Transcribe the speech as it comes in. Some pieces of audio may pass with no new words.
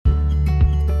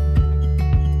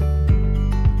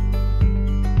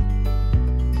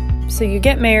So you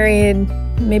get married,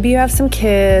 maybe you have some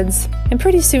kids, and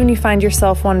pretty soon you find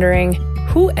yourself wondering,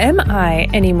 who am I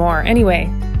anymore anyway?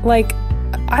 Like,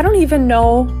 I don't even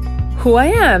know who I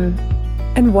am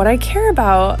and what I care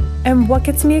about and what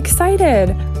gets me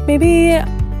excited. Maybe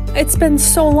it's been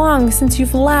so long since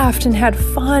you've laughed and had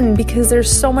fun because there's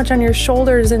so much on your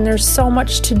shoulders and there's so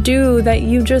much to do that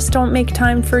you just don't make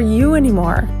time for you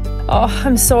anymore. Oh,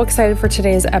 I'm so excited for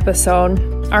today's episode.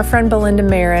 Our friend Belinda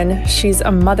Merrin, she's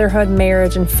a motherhood,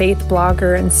 marriage, and faith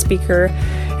blogger and speaker,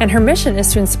 and her mission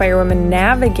is to inspire women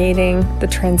navigating the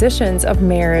transitions of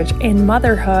marriage and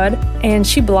motherhood. And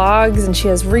she blogs and she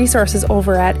has resources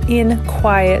over at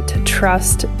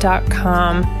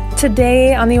inquiettrust.com.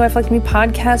 Today on the Wife Like Me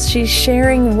podcast, she's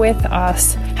sharing with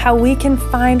us how we can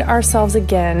find ourselves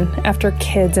again after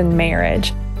kids and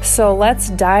marriage. So let's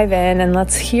dive in and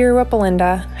let's hear what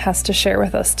Belinda has to share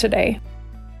with us today.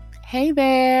 Hey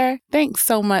there. Thanks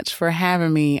so much for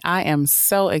having me. I am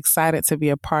so excited to be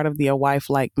a part of the A Wife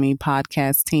Like Me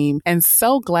podcast team and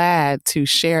so glad to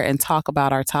share and talk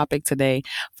about our topic today,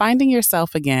 finding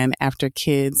yourself again after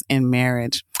kids and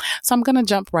marriage. So I'm going to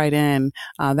jump right in.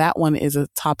 That one is a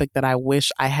topic that I wish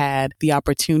I had the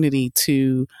opportunity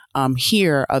to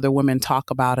hear other women talk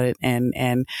about it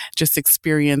and just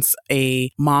experience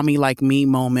a mommy like me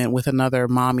moment with another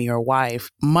mommy or wife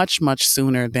much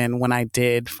sooner than when I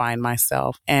did find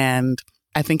myself. And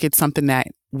I think it's something that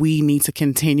we need to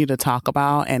continue to talk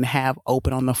about and have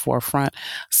open on the forefront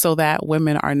so that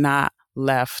women are not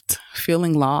left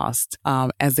feeling lost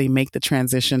as they make the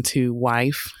transition to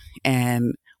wife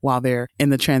and while they're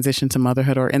in the transition to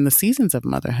motherhood or in the seasons of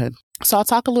motherhood. So I'll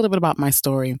talk a little bit about my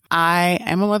story. I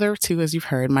am a mother of two, as you've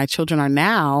heard. My children are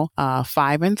now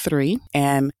 5 and 3.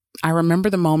 And I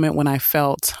remember the moment when I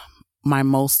felt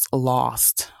most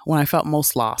lost, where I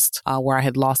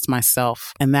had lost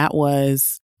myself. And that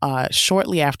was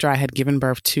shortly after I had given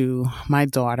birth to my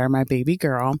daughter, my baby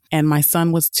girl, and my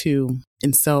son was 2.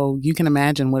 And so you can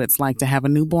imagine what it's like to have a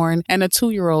newborn and a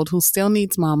 2-year-old who still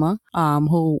needs mama,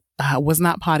 who was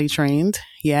not potty trained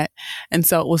yet. And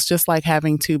so it was just like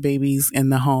having 2 babies in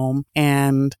the home.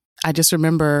 And I just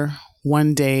remember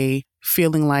one day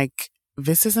feeling like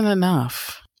this isn't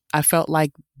enough. I felt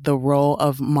like the role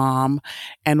of mom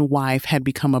and wife had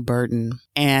become a burden.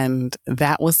 And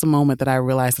that was the moment that I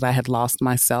realized that I had lost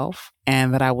myself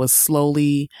and that I was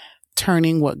slowly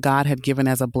turning what God had given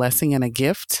as a blessing and a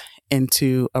gift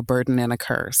into a burden and a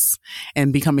curse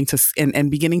and beginning to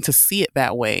see it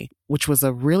that way, which was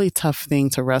a really tough thing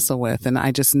to wrestle with. And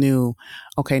I just knew,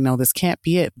 okay, no, this can't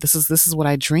be it. This is what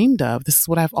I dreamed of. This is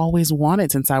what I've always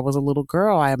wanted since I was a little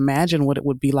girl. I imagined what it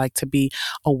would be like to be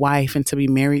a wife and to be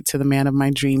married to the man of my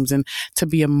dreams and to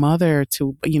be a mother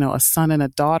to, a son and a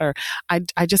daughter.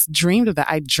 I just dreamed of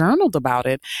that. I journaled about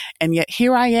it. And yet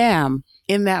here I am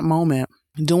in that moment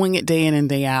doing it day in and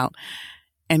day out.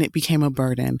 And it became a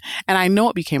burden. And I know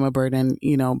it became a burden,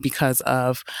 because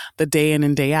of the day in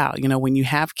and day out. When you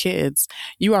have kids,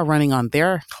 you are running on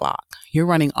their clock. You're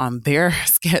running on their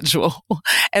schedule.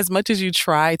 As much as you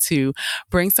try to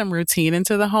bring some routine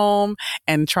into the home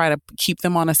and try to keep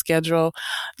them on a schedule,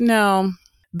 no,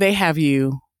 they have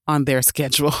you on their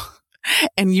schedule.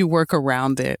 And you work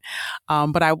around it.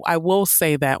 But I will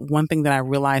say that one thing that I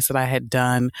realized that I had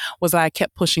done was that I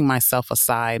kept pushing myself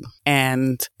aside.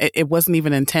 And it wasn't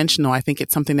even intentional. I think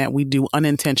it's something that we do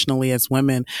unintentionally as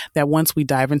women, that once we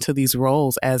dive into these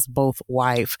roles as both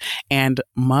wife and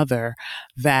mother,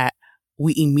 that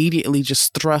we immediately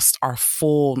just thrust our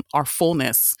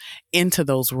fullness into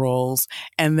those roles.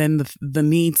 And then the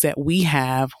needs that we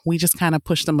have, we just kind of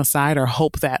push them aside or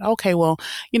hope that, okay, well,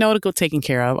 it'll go taken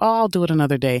care of. Oh, I'll do it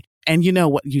another day. And you know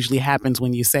what usually happens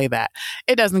when you say that.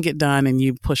 It doesn't get done and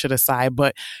you push it aside,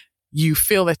 but you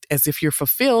feel it as if you're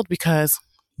fulfilled because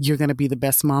you're going to be the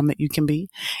best mom that you can be.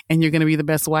 And you're going to be the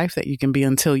best wife that you can be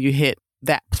until you hit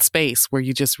that space where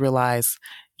you just realize,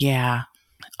 yeah,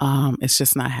 it's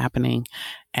just not happening.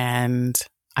 And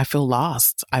I feel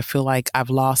lost. I feel like I've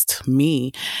lost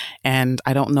me and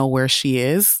I don't know where she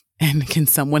is. And can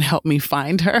someone help me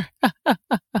find her?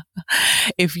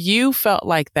 If you felt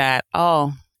like that,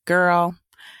 oh, girl,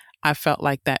 I felt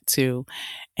like that too.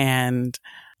 And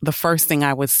the first thing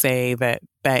I would say that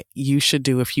you should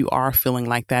do if you are feeling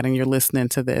like that and you're listening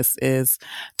to this is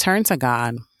turn to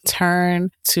God.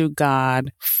 Turn to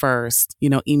God first.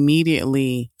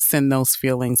 Immediately send those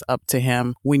feelings up to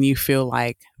Him when you feel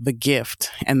like the gift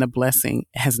and the blessing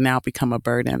has now become a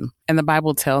burden. And the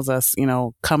Bible tells us,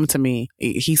 come to me.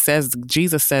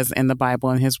 Jesus says in the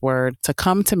Bible, in His word, to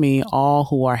come to me, all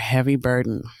who are heavy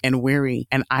burdened and weary,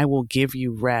 and I will give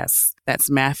you rest.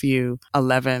 That's Matthew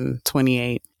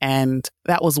 11:28. And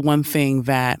that was one thing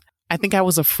that I think I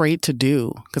was afraid to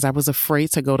do, because I was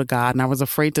afraid to go to God, and I was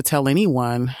afraid to tell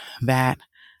anyone that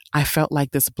I felt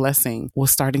like this blessing was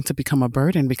starting to become a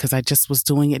burden because I just was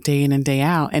doing it day in and day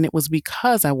out. And it was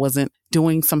because I wasn't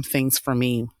doing some things for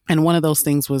me. And one of those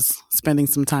things was spending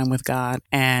some time with God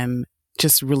and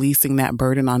just releasing that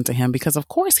burden onto him, because of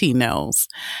course he knows.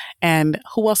 And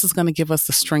who else is going to give us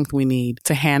the strength we need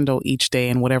to handle each day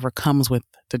and whatever comes with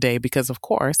the day? Because of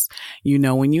course, you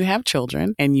know, when you have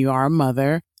children and you are a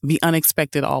mother, the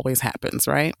unexpected always happens,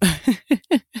 right?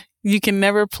 You can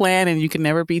never plan and you can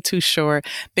never be too sure.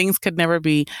 Things could never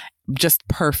be just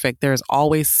perfect. There's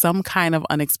always some kind of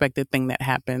unexpected thing that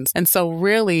happens. And so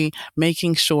really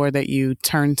making sure that you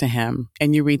turn to him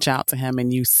and you reach out to him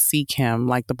and you seek him,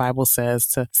 like the Bible says,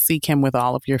 to seek him with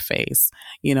all of your face,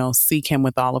 you know, seek him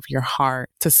with all of your heart,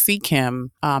 to seek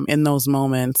him in those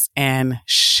moments and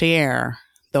share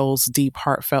those deep,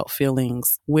 heartfelt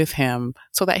feelings with him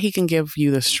so that he can give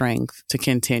you the strength to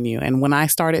continue. And when I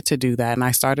started to do that and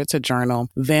I started to journal,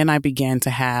 then I began to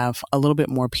have a little bit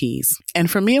more peace.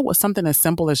 And for me, it was something as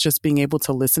simple as just being able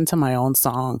to listen to my own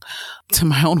song, to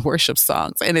my own worship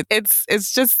songs. And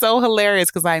it's just so hilarious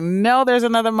because I know there's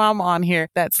another mom on here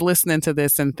that's listening to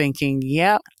this and thinking,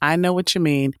 yep, I know what you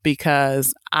mean,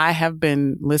 because I have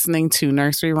been listening to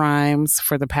nursery rhymes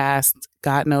for the past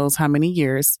God knows how many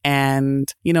years.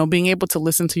 And, you know, being able to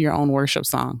listen to your own worship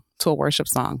song, to a worship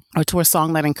song, or to a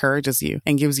song that encourages you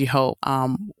and gives you hope.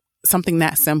 Something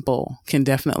that simple can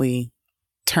definitely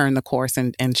turn the course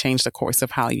and change the course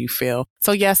of how you feel.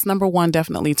 So yes, number one,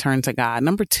 definitely turn to God.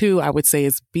 Number two, I would say,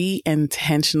 is be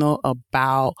intentional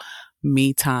about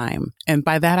me time. And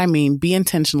by that, I mean, be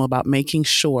intentional about making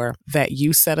sure that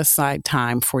you set aside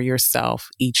time for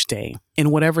yourself each day in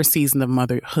whatever season of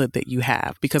motherhood that you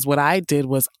have. Because what I did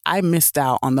was I missed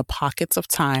out on the pockets of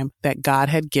time that God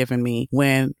had given me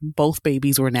when both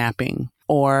babies were napping,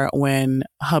 or when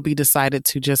hubby decided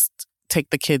to just take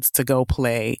the kids to go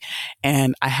play,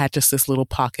 and I had just this little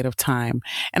pocket of time.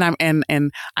 And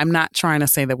I'm not trying to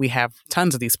say that we have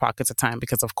tons of these pockets of time,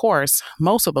 because of course,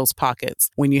 most of those pockets,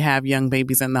 when you have young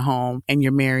babies in the home and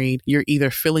you're married, you're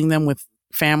either filling them with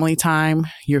family time,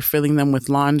 you're filling them with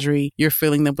laundry, you're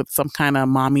filling them with some kind of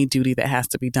mommy duty that has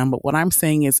to be done. But what I'm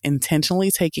saying is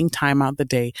intentionally taking time out the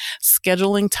day,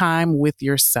 scheduling time with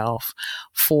yourself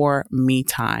for me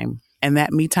time. And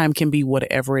that me time can be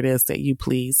whatever it is that you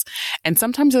please. And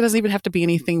sometimes it doesn't even have to be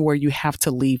anything where you have to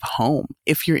leave home.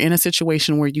 If you're in a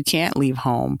situation where you can't leave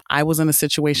home, I was in a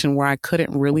situation where I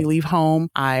couldn't really leave home.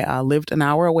 I lived an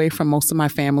hour away from most of my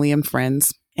family and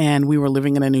friends. And we were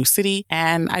living in a new city,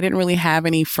 and I didn't really have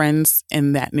any friends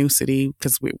in that new city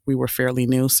because we were fairly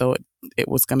new. So it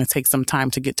was going to take some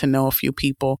time to get to know a few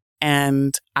people.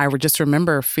 And I would just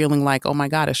remember feeling like, oh my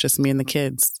God, it's just me and the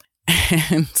kids.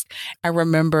 And I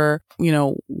remember, you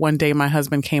know, one day my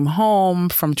husband came home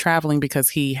from traveling because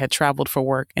he had traveled for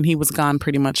work, and he was gone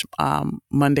pretty much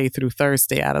Monday through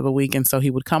Thursday out of the week. And so he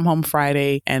would come home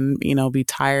Friday and, you know, be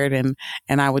tired. And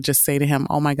I would just say to him,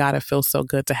 oh my God, it feels so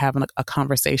good to have a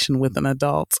conversation with an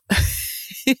adult.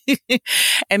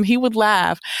 And he would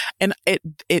laugh. And it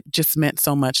just meant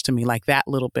so much to me, like that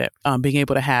little bit, being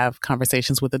able to have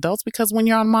conversations with adults, because when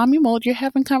you're on mommy mode, you're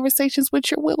having conversations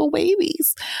with your little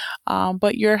babies.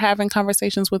 But you're having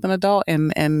conversations with an adult,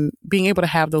 and being able to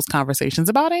have those conversations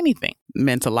about anything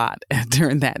meant a lot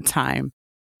during that time.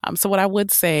 So what I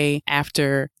would say,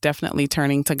 after definitely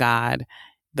turning to God,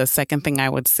 the second thing I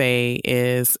would say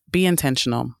is be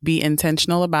intentional. Be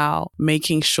intentional about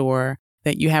making sure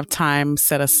that you have time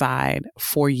set aside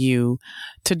for you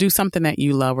to do something that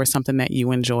you love or something that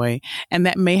you enjoy. And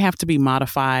that may have to be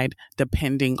modified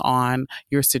depending on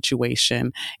your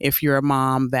situation. If you're a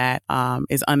mom that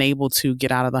is unable to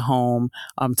get out of the home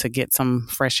to get some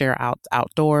fresh air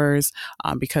outdoors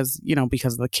because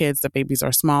of the kids, the babies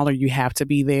are smaller, you have to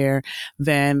be there,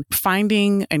 then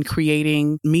finding and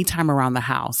creating me time around the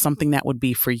house, something that would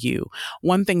be for you.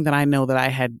 One thing that I know that I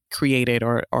had created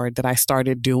or that I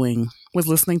started doing was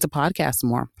listening to podcasts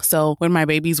more. So when my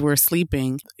babies were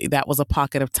sleeping, that was a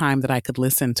pocket of time that I could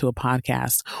listen to a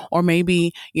podcast. Or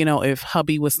maybe, you know, if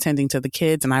hubby was tending to the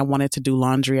kids and I wanted to do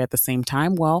laundry at the same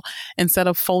time, well, instead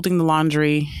of folding the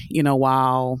laundry, you know,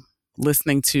 while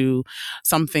listening to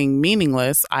something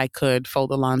meaningless, I could fold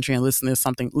the laundry and listen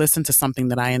to something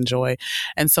that I enjoy.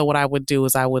 And so what I would do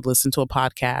is I would listen to a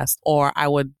podcast, or I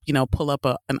would, you know, pull up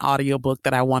an audiobook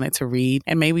that I wanted to read.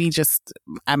 And maybe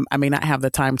I may not have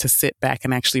the time to sit back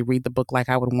and actually read the book like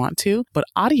I would want to, but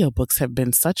audiobooks have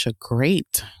been such a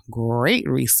great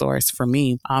resource for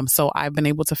me. So I've been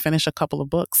able to finish a couple of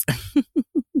books.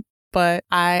 But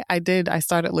I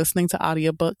started listening to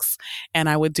audiobooks, and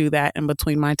I would do that in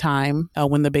between my time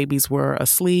when the babies were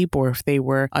asleep or if they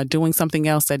were doing something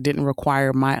else that didn't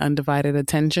require my undivided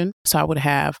attention. So I would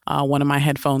have one of my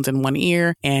headphones in one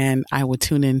ear and I would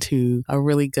tune into a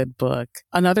really good book.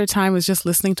 Another time is just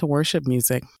listening to worship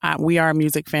music. We are a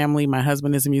music family. My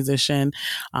husband is a musician.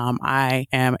 I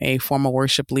am a former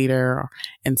worship leader.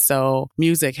 And so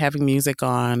having music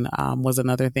on was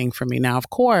another thing for me. Now, of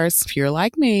course, if you're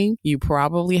like me, you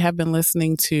probably have been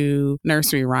listening to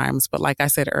nursery rhymes. But like I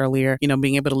said earlier,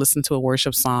 being able to listen to a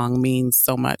worship song means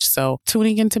so much. So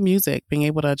tuning into music, being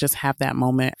able to just have that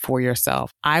moment for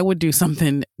yourself. I would do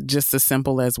something just as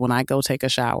simple as when I go take a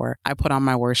shower, I put on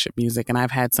my worship music, and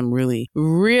I've had some really,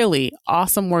 really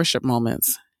awesome worship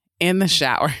moments in the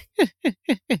shower.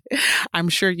 I'm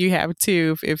sure you have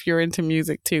too, if you're into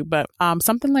music too, but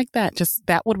something like that, just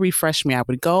that would refresh me. I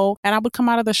would go and I would come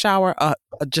out of the shower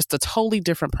just a totally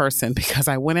different person because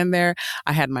I went in there.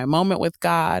 I had my moment with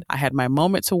God. I had my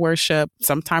moment to worship.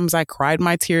 Sometimes I cried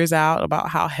my tears out about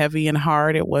how heavy and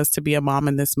hard it was to be a mom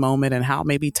in this moment and how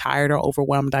maybe tired or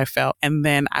overwhelmed I felt. And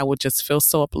then I would just feel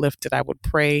so uplifted. I would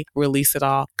pray, release it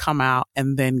all, come out,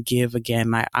 and then give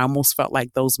again. I almost felt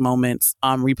like those moments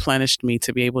replenished me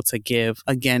to be able to give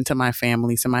again to my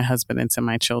family, to my husband, and to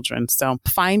my children. So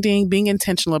being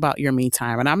intentional about your me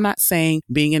time. And I'm not saying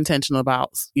being intentional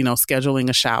about, scheduling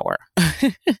a shower.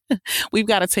 We've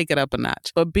got to take it up a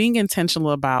notch, but being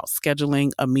intentional about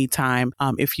scheduling a me time.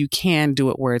 If you can do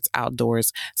it where it's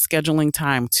outdoors, scheduling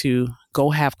time to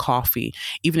go have coffee,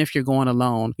 even if you're going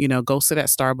alone, go sit at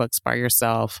Starbucks by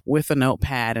yourself with a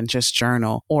notepad and just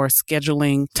journal, or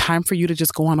scheduling time for you to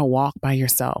just go on a walk by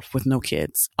yourself with no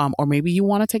kids. Or maybe you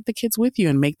want to take the kids with you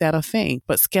and make that a thing,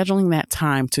 but scheduling that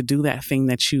time to do that thing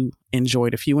that you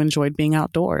enjoyed. If you enjoyed being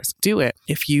outdoors, do it.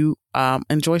 If you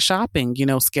enjoy shopping,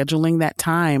 scheduling that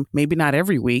time, maybe not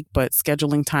every week, but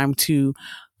scheduling time to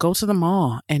go to the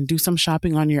mall and do some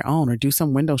shopping on your own or do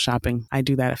some window shopping. I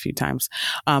do that a few times.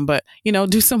 But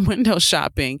do some window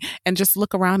shopping and just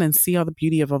look around and see all the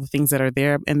beauty of all the things that are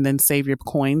there and then save your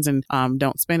coins and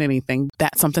don't spend anything.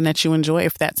 That's something that you enjoy.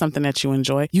 If that's something that you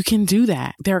enjoy, you can do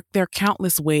that. There are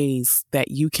countless ways that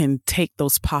you can take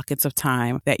those pockets of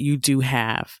time that you do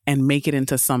have and make it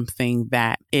into something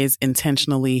that is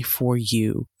intentionally for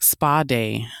you. Spa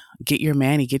day. Get your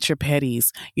mani, get your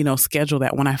petties, schedule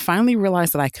that. When I finally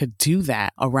realized that I could do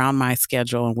that around my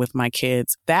schedule and with my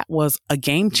kids, that was a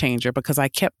game changer because I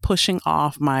kept pushing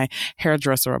off my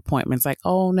hairdresser appointments. Like,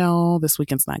 oh no, this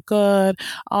weekend's not good.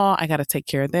 Oh, I got to take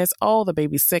care of this. Oh, the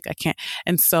baby's sick. I can't.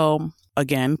 And so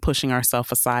again, pushing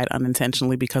ourselves aside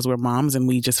unintentionally because we're moms and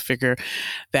we just figure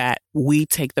that we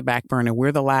take the back burner.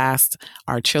 We're the last.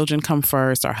 Our children come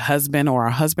first. Our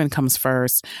husband comes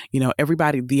first.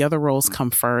 Everybody, the other roles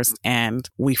come first. And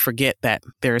we forget that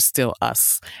there is still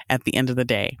us at the end of the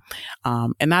day.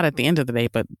 And not at the end of the day,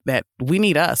 but that we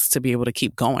need us to be able to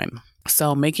keep going.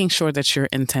 So making sure that you're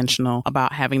intentional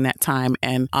about having that time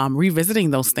and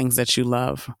revisiting those things that you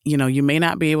love. You may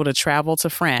not be able to travel to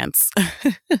France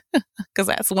because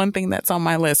that's one thing that's on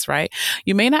my list, right?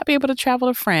 You may not be able to travel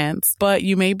to France, but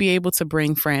you may be able to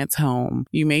bring France home.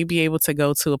 You may be able to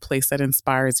go to a place that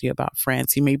inspires you about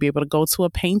France. You may be able to go to a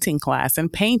painting class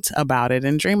and paint about it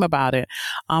and dream about it.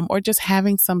 Or just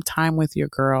having some time with your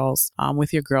girls,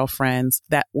 with your girlfriends.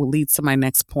 That will lead to my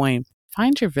next point.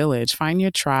 Find your village, find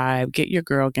your tribe, get your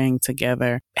girl gang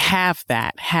together. Have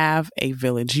a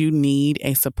village. You need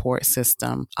a support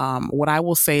system. What I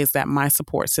will say is that my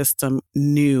support system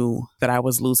knew that I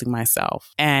was losing myself.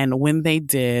 And when they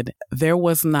did, there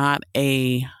was not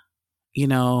a,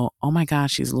 oh my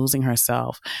gosh, she's losing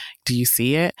herself. Do you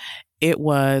see it? It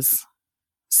was,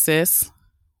 sis,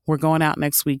 we're going out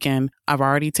next weekend. I've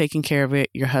already taken care of it.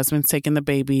 Your husband's taking the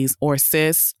babies. Or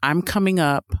sis, I'm coming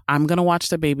up. I'm going to watch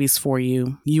the babies for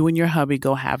you. You and your hubby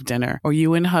go have dinner. Or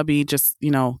you and hubby just,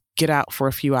 get out for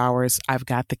a few hours. I've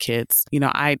got the kids.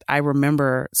 I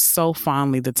remember so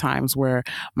fondly the times where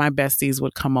my besties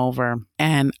would come over.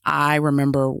 And I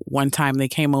remember one time they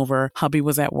came over, hubby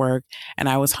was at work and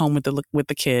I was home with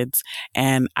the kids.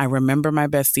 And I remember my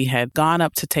bestie had gone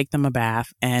up to take them a bath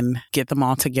and get them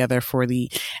all together for the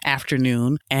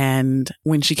afternoon. And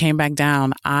when she came back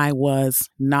down, I was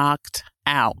knocked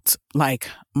out. Like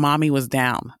mommy was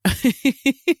down.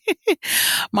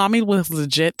 Mommy was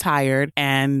legit tired,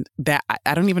 and that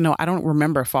I don't even know. I don't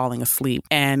remember falling asleep.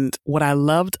 And what I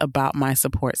loved about my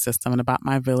support system and about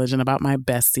my village and about my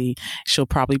bestie, she'll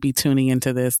probably be tuning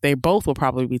into this. They both will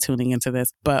probably be tuning into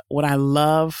this. But what I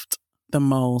loved the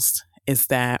most is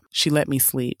that she let me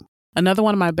sleep. Another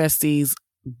one of my besties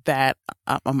that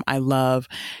I love.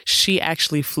 She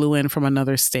actually flew in from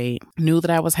another state, knew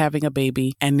that I was having a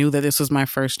baby, and knew that this was my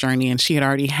first journey. And she had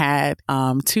already had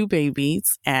 2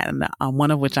 babies, and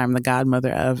one of which I'm the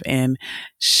godmother of. And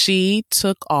she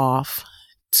took off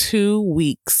 2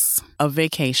 weeks of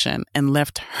vacation and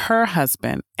left her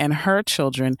husband and her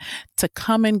children to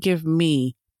come and give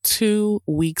me 2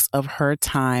 weeks of her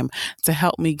time to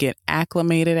help me get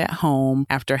acclimated at home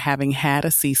after having had a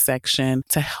C-section,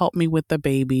 to help me with the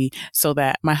baby so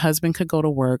that my husband could go to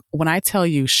work. When I tell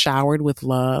you showered with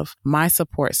love, my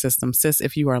support system, sis,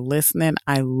 if you are listening,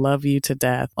 I love you to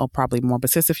death. Oh, probably more,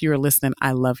 but sis, if you are listening,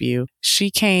 I love you.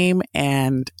 She came,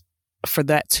 and for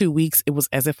that 2 weeks, it was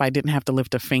as if I didn't have to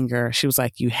lift a finger. She was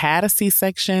like, you had a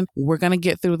C-section. We're going to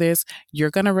get through this.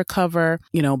 You're going to recover.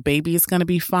 Baby is going to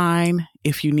be fine.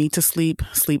 If you need to sleep,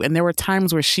 sleep. And there were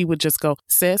times where she would just go,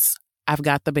 sis, I've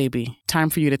got the baby. Time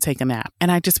for you to take a nap.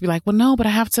 And I'd just be like, well, no, but I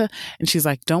have to. And she's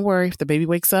like, don't worry. If the baby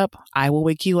wakes up, I will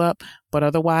wake you up. But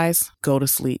otherwise, go to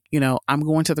sleep. I'm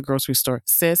going to the grocery store.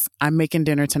 Sis, I'm making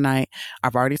dinner tonight.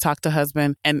 I've already talked to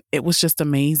husband. And it was just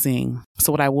amazing.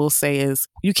 So what I will say is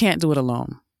you can't do it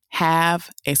alone. Have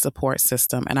a support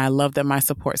system. And I love that my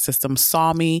support system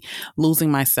saw me losing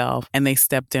myself, and they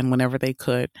stepped in whenever they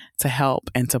could to help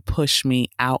and to push me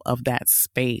out of that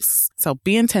space. So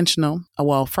be intentional.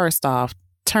 Well, first off,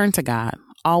 turn to God.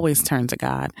 Always turn to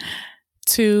God.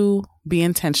 2, be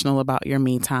intentional about your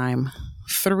me time.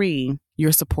 3,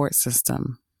 your support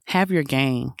system. Have your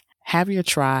gang. Have your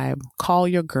tribe, call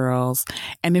your girls.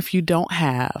 And if you don't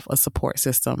have a support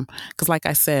system, because like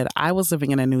I said, I was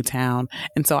living in a new town.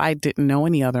 And so I didn't know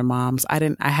any other moms.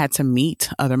 I had to meet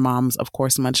other moms, of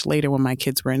course, much later when my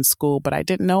kids were in school, but I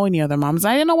didn't know any other moms.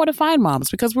 I didn't know where to find moms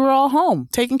because we were all home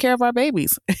taking care of our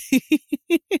babies.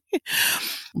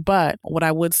 But what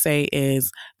I would say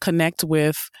is connect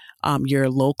with your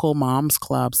local moms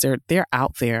clubs. They're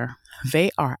out there.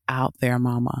 They are out there,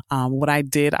 mama. What I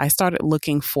did, I started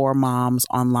looking for moms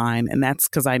online, and that's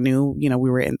because I knew,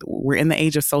 we're in the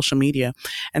age of social media.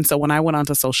 And so when I went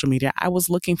onto social media, I was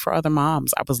looking for other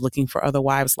moms. I was looking for other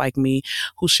wives like me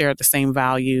who shared the same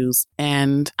values.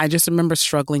 And I just remember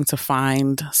struggling to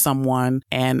find someone,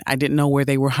 and I didn't know where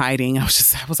they were hiding. I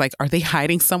was like, are they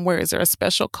hiding somewhere? Is there a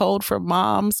special code for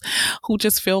moms who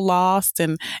just feel lost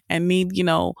and need,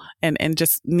 and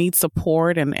just need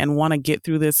support and want to get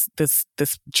through this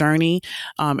journey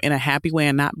in a happy way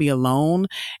and not be alone?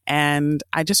 And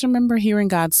I just remember hearing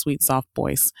God's sweet, soft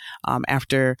voice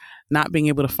after not being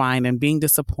able to find and being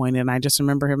disappointed. And I just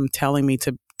remember him telling me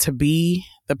to be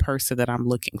the person that I'm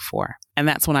looking for. And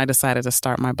that's when I decided to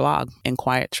start my blog, In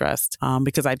Quiet Trust,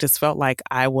 because I just felt like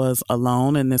I was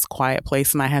alone in this quiet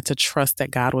place, and I had to trust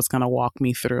that God was going to walk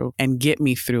me through and get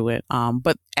me through it.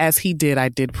 But as he did, I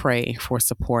did pray for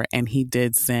support, and he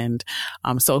did send.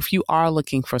 So if you are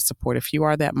looking for support, if you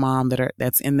are that mom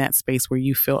that's in that space where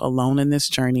you feel alone in this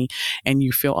journey and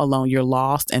you feel alone, you're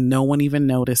lost and no one even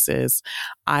notices,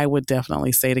 I would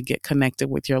definitely say to get connected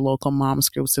with your local moms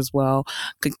groups as well.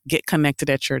 Get connected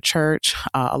at your church.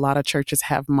 A lot of churches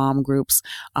have mom groups.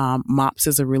 MOPS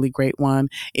is a really great one.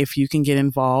 If you can get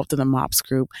involved in a MOPS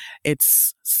group,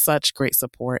 it's such great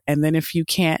support. And then if you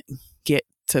can't get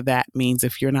to that means,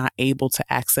 if you're not able to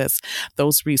access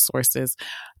those resources,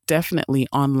 definitely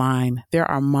online. There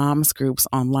are moms groups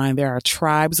online. There are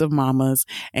tribes of mamas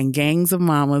and gangs of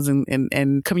mamas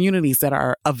and communities that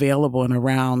are available and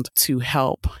around to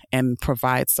help and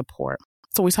provide support.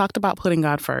 So we talked about putting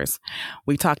God first.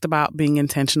 We talked about being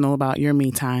intentional about your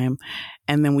me time.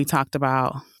 And then we talked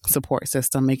about support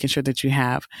system, making sure that you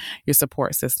have your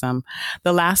support system.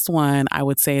 The last one I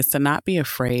would say is to not be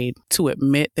afraid to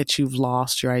admit that you've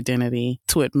lost your identity,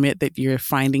 to admit that you're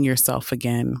finding yourself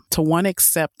again, to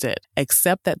accept it,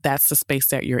 accept that that's the space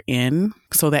that you're in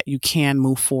so that you can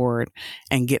move forward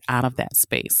and get out of that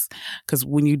space. Because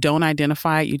when you don't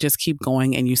identify it, you just keep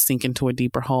going and you sink into a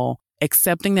deeper hole.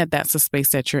 Accepting that that's the space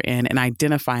that you're in and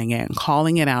identifying it and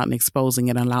calling it out and exposing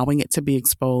it, allowing it to be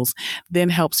exposed, then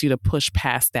helps you to push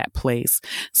past that place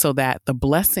so that the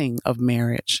blessing of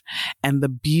marriage and the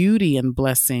beauty and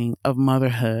blessing of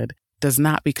motherhood does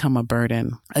not become a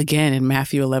burden. Again, in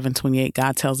Matthew 11:28,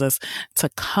 God tells us to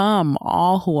come,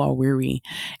 all who are weary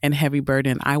and heavy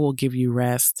burden, I will give you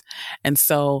rest. And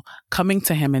so coming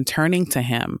to him and turning to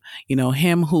him,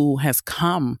 him who has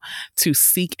come to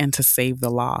seek and to save the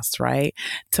lost, right?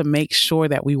 To make sure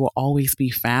that we will always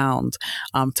be found,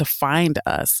 to find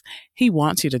us. He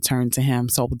wants you to turn to him.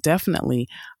 So definitely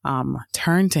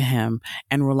turn to him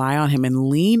and rely on him and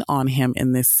lean on him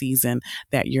in this season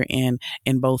that you're in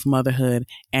both motherhood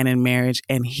and in marriage.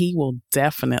 And he will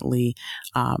definitely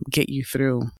get you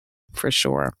through for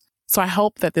sure. So I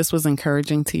hope that this was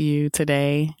encouraging to you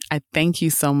today. I thank you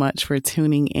so much for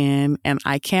tuning in, and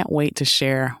I can't wait to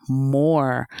share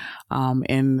more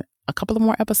in a couple of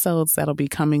more episodes that'll be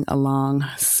coming along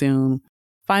soon.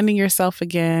 Finding yourself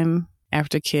again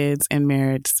after kids and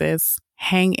marriage, sis.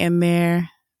 Hang in there.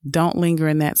 Don't linger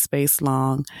in that space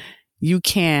long. You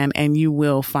can and you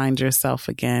will find yourself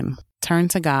again. Turn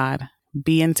to God.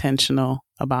 Be intentional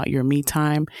about your me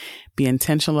time. Be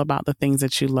intentional about the things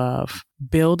that you love.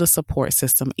 Build a support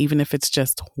system, even if it's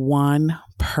just one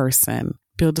person.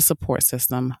 Build a support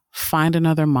system. Find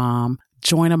another mom.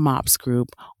 Join a MOPS group,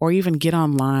 or even get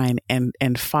online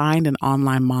and find an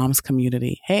online moms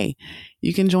community. Hey,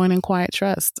 you can join in Quiet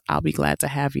Trust. I'll be glad to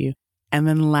have you. And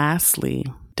then lastly,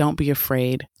 don't be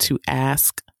afraid to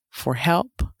ask for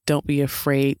help. Don't be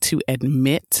afraid to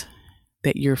admit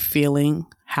that you're feeling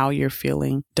how you're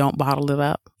feeling. Don't bottle it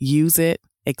up. Use it,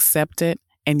 accept it,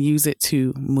 and use it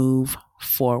to move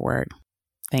forward.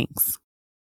 Thanks.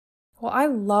 Well, I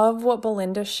love what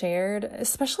Belinda shared,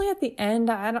 especially at the end.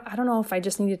 I don't know if I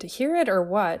just needed to hear it or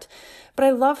what, but I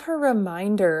love her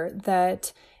reminder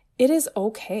that it is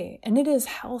okay and it is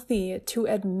healthy to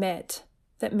admit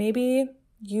that maybe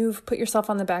you've put yourself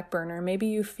on the back burner. Maybe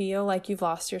you feel like you've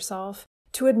lost yourself.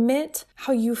 To admit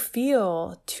how you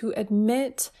feel, to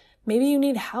admit maybe you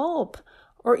need help,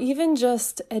 or even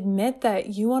just admit that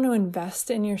you want to invest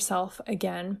in yourself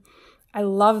again. I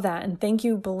love that. And thank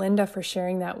you, Belinda, for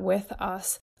sharing that with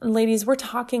us. And ladies, we're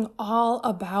talking all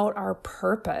about our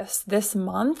purpose this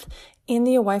month in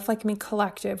the A Wife Like Me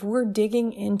Collective. We're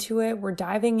digging into it. We're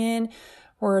diving in.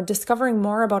 We're discovering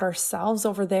more about ourselves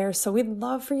over there. So we'd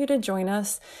love for you to join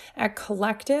us at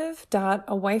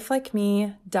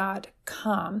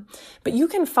collective.awifelikeme.com. But you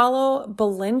can follow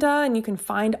Belinda and you can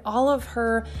find all of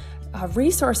her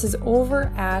resources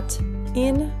over at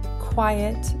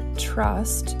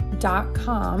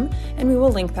inquiettrust.com. And we will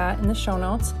link that in the show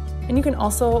notes. And you can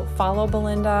also follow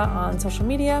Belinda on social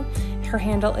media. Her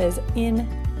handle is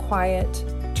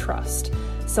inquiettrust.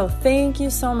 So thank you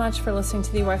so much for listening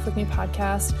to the Wife With Me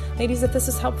podcast. Ladies, if this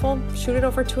is helpful, shoot it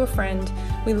over to a friend.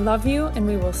 We love you and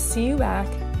we will see you back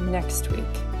next week.